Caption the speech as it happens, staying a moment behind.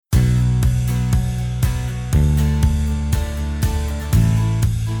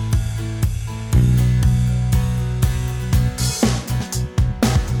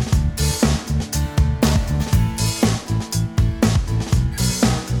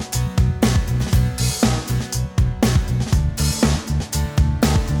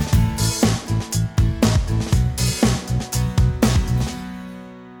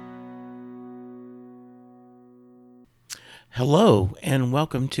Hello, and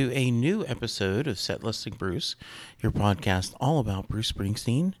welcome to a new episode of Set Listing Bruce, your podcast all about Bruce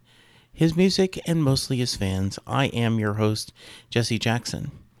Springsteen, his music, and mostly his fans. I am your host, Jesse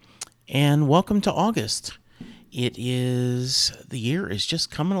Jackson, and welcome to August. The year is just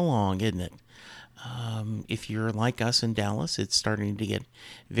coming along, isn't it? If you're like us in Dallas, it's starting to get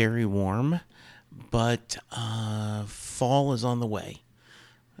very warm, but fall is on the way,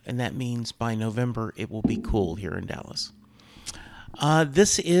 and that means by November it will be cool here in Dallas.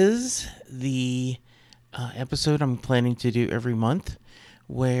 This is the episode I'm planning to do every month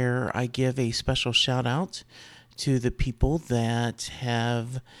where I give a special shout out to the people that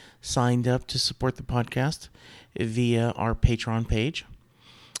have signed up to support the podcast via our Patreon page.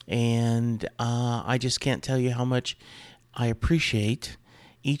 And I just can't tell you how much I appreciate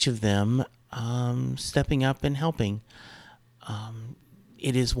each of them stepping up and helping.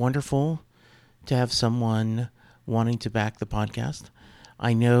 It is wonderful to have someone wanting to back the podcast.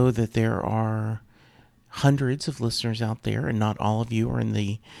 I know that there are hundreds of listeners out there, and not all of you are in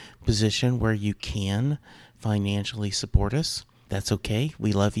the position where you can financially support us. That's okay.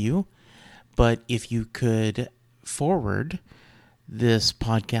 We love you. But if you could forward this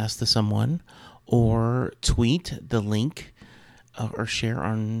podcast to someone or tweet the link or share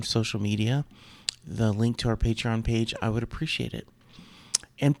on social media the link to our Patreon page, I would appreciate it.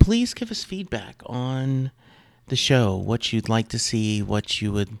 And please give us feedback on the show, what you'd like to see, what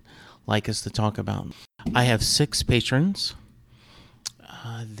you would like us to talk about. I have 6 patrons.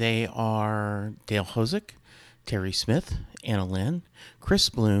 They are Dale Hosick, Terry Smith, Anna Lynn, Chris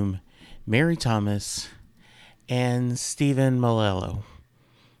Bloom, Mary Thomas, and Stephen Malello.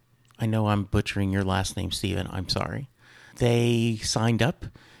 I know I'm butchering your last name, Stephen. I'm sorry. They signed up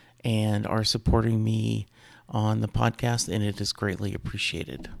and are supporting me on the podcast, and it is greatly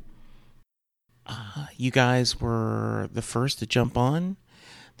appreciated. You guys were the first to jump on.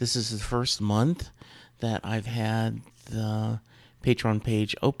 This is the first month that I've had the Patreon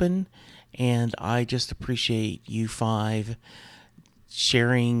page open, and I just appreciate you 5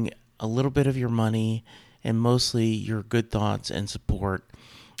 sharing a little bit of your money and mostly your good thoughts and support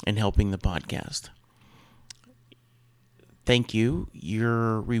in helping the podcast. Thank you.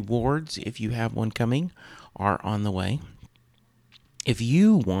 Your rewards, if you have one coming, are on the way. If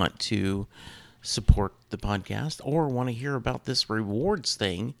you want to support the podcast or want to hear about this rewards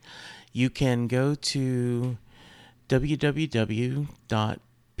thing, you can go to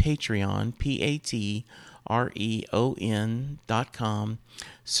www.patreon.com,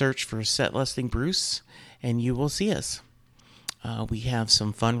 search for Set Listing Bruce, and you will see us. We have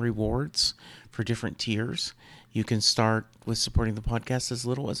some fun rewards for different tiers. You can start with supporting the podcast as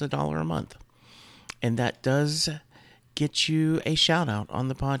little as $1 a month, and that does get you a shout out on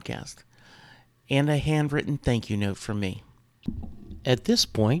the podcast and a handwritten thank you note from me. At this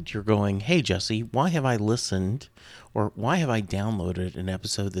point, you're going, hey, Jesse, why have I listened or why have I downloaded an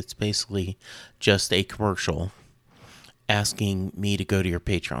episode that's basically just a commercial asking me to go to your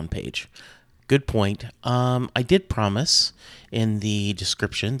Patreon page? Good point. I did promise in the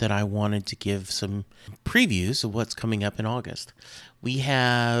description that I wanted to give some previews of what's coming up in August. We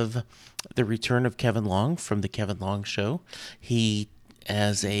have the return of Kevin Long from The Kevin Long Show. He,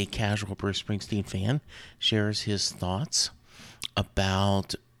 as a casual Bruce Springsteen fan, shares his thoughts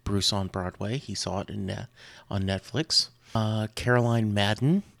about Bruce on Broadway. He saw it on Netflix. Caroline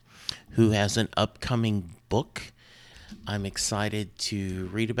Madden, who has an upcoming book I'm excited to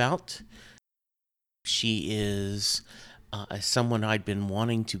read about. She is someone I'd been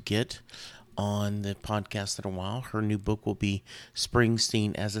wanting to get on the podcast in a while. Her new book will be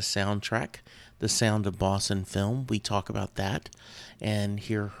Springsteen as a Soundtrack, The Sound of Boston Film. We talk about that and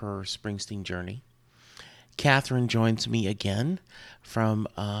hear her Springsteen journey. Catherine joins me again from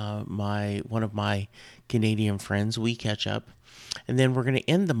one of my Canadian friends. We catch up. And then we're going to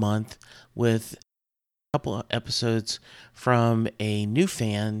end the month with a couple of episodes from a new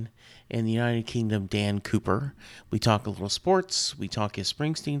fan in the United Kingdom, Dan Cooper. We talk a little sports. We talk his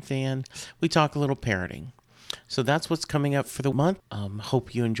Springsteen fan. We talk a little parenting. So that's what's coming up for the month.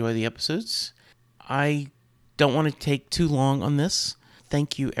 Hope you enjoy the episodes. I don't want to take too long on this.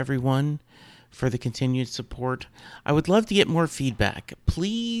 Thank you, everyone, for the continued support. I would love to get more feedback.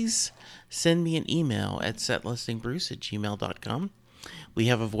 Please send me an email at setlistingbruce@gmail.com. We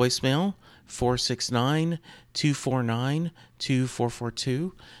have a voicemail,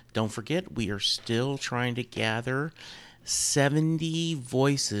 469-249-2442. Don't forget, we are still trying to gather 70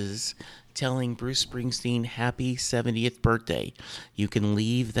 voices telling Bruce Springsteen happy 70th birthday. You can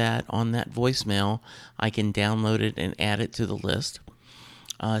leave that on that voicemail. I can download it and add it to the list.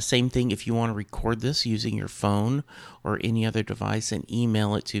 Same thing if you want to record this using your phone or any other device and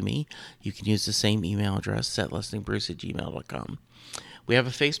email it to me. You can use the same email address, setlistingbruce@gmail.com. We have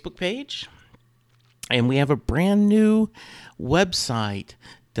a Facebook page, and we have a brand new website,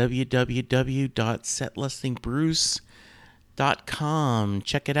 www.setlistingbruce.com.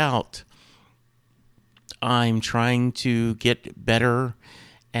 Check it out. I'm trying to get better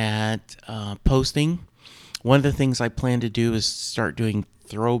at posting. One of the things I plan to do is start doing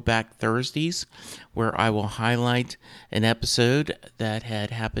Throwback Thursdays, where I will highlight an episode that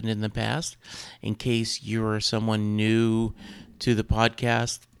had happened in the past. In case you're someone new to the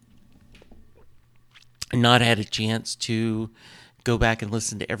podcast and not had a chance to go back and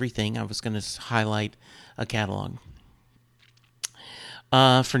listen to everything, I was going to highlight a catalog.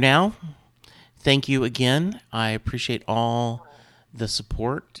 For now, thank you again. I appreciate all the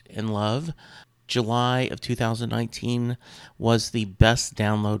support and love. July of 2019 was the best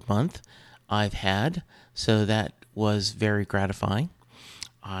download month I've had, so that was very gratifying.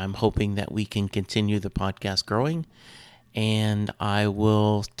 I'm hoping that we can continue the podcast growing, and I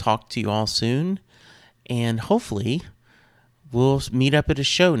will talk to you all soon, and hopefully we'll meet up at a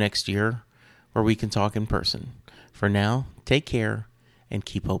show next year where we can talk in person. For now, take care and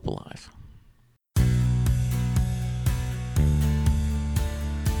keep hope alive.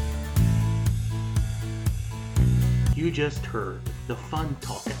 You just heard the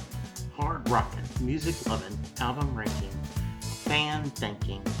fun-talking, hard-rocking, music-loving, album-ranking,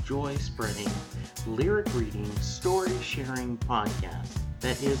 fan-thanking, joy-spreading, lyric-reading, story-sharing podcast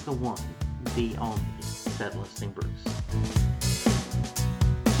that is the one, the only, Set Listing Bruce.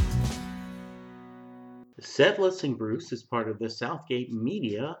 Set Listing Bruce is part of the Southgate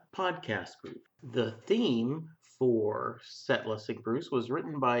Media podcast group. The theme for Set Listing Bruce was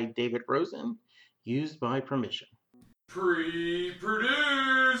written by David Rosen, used by permission.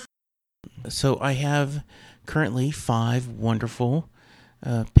 Pre-produced. So I have currently 5 wonderful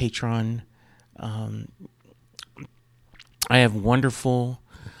Patron. I have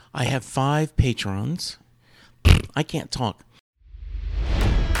 5 patrons. I can't talk.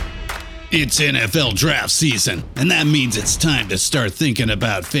 It's NFL draft season, and that means it's time to start thinking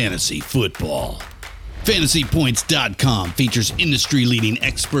about fantasy football. FantasyPoints.com features industry-leading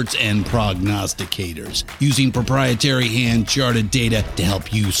experts and prognosticators using proprietary hand-charted data to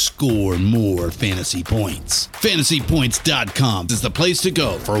help you score more fantasy points. FantasyPoints.com is the place to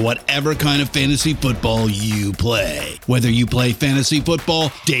go for whatever kind of fantasy football you play. Whether you play fantasy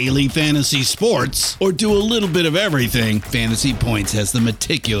football, daily fantasy sports, or do a little bit of everything, Fantasy Points has the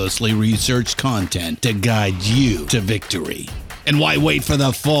meticulously researched content to guide you to victory. And why wait for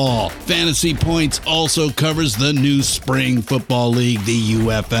the fall? Fantasy Points also covers the new spring football league, the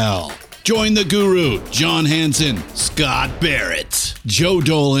UFL. Join the guru, John Hansen, Scott Barrett, Joe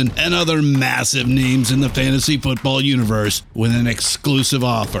Dolan, and other massive names in the fantasy football universe with an exclusive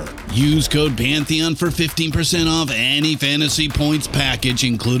offer. Use code Pantheon for 15% off any Fantasy Points package,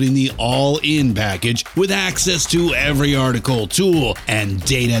 including the all-in package, with access to every article, tool, and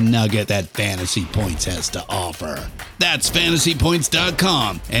data nugget that Fantasy Points has to offer. That's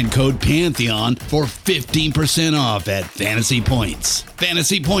FantasyPoints.com and code Pantheon for 15% off at Fantasy Points.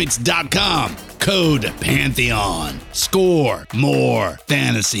 FantasyPoints.com, code Pantheon. Score more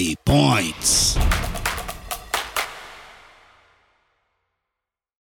fantasy points.